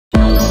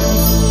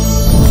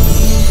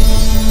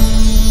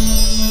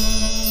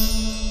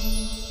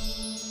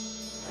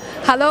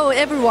Hello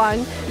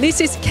everyone, this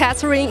is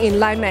Catherine in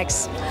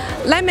Litemax.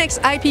 Litemax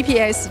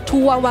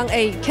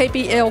IPPS2118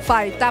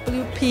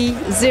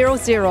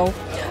 KBL5WP00.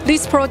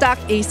 This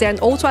product is an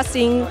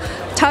ultra-thin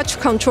touch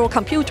control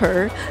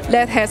computer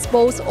that has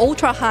both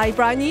ultra-high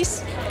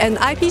brightness and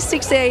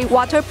IP68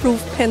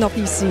 waterproof panel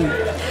PC.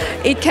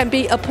 It can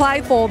be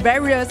applied for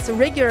various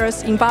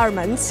rigorous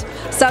environments,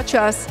 such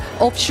as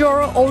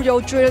offshore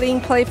oil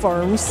drilling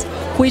platforms,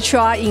 which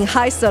are in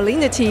high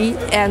salinity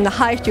and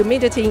high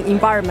humidity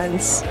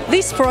environments.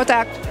 This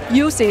product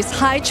uses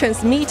high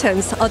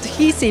transmittance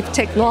adhesive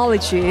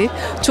technology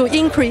to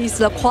increase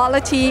the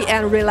quality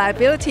and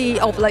reliability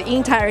of the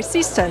entire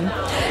system.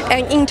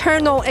 An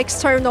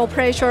internal-external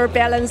pressure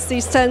balance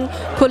system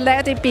could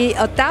let it be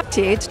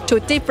adapted to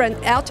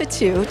different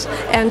altitudes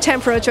and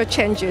temperature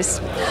changes.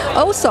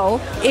 Also,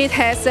 it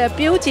has a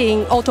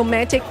built-in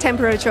automatic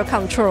temperature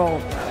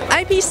control.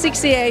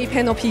 IP68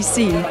 panel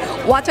PC,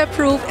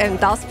 waterproof and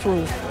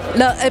dustproof.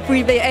 The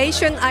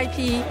abbreviation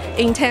IP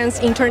intends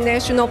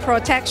international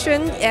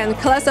protection and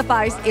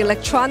classifies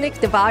electronic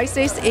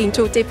devices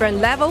into different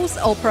levels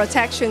of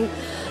protection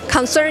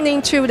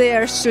concerning to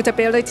their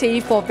suitability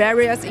for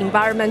various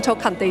environmental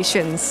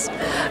conditions.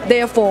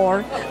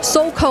 Therefore,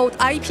 so-called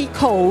IP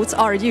codes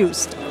are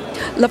used.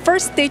 The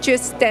first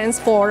digit stands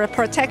for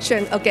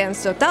protection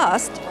against the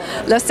dust,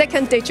 the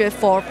second digit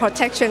for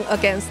protection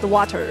against the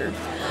water.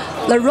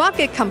 The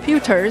rugged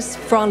computers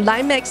from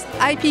Litemax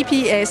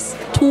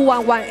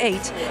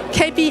IPPS2118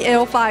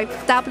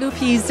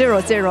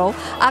 KBL5WP00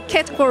 are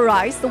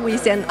categorized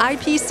with an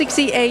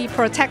IP68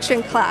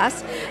 protection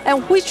class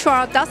and which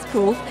are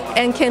dustproof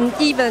and can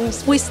even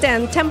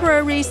withstand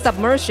temporary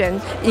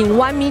submersion in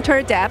 1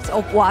 meter depth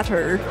of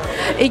water.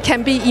 It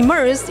can be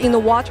immersed in the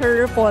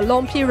water for a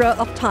long period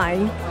of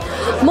time.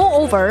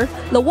 Moreover,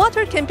 the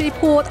water can be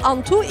poured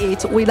onto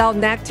it without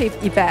negative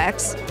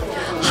effects.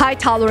 High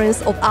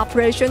tolerance of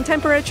operation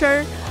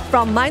temperature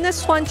from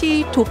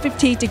 -20 to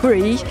 50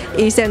 degrees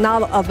is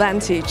another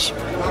advantage.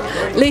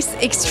 This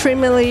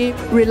extremely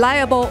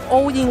reliable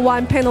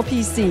all-in-one panel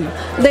PC,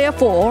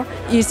 therefore,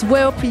 is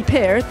well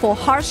prepared for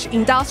harsh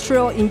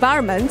industrial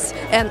environments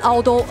and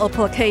outdoor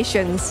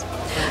applications.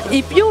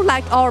 If you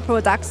like our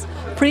products,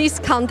 please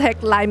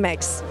contact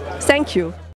Litemax. Thank you.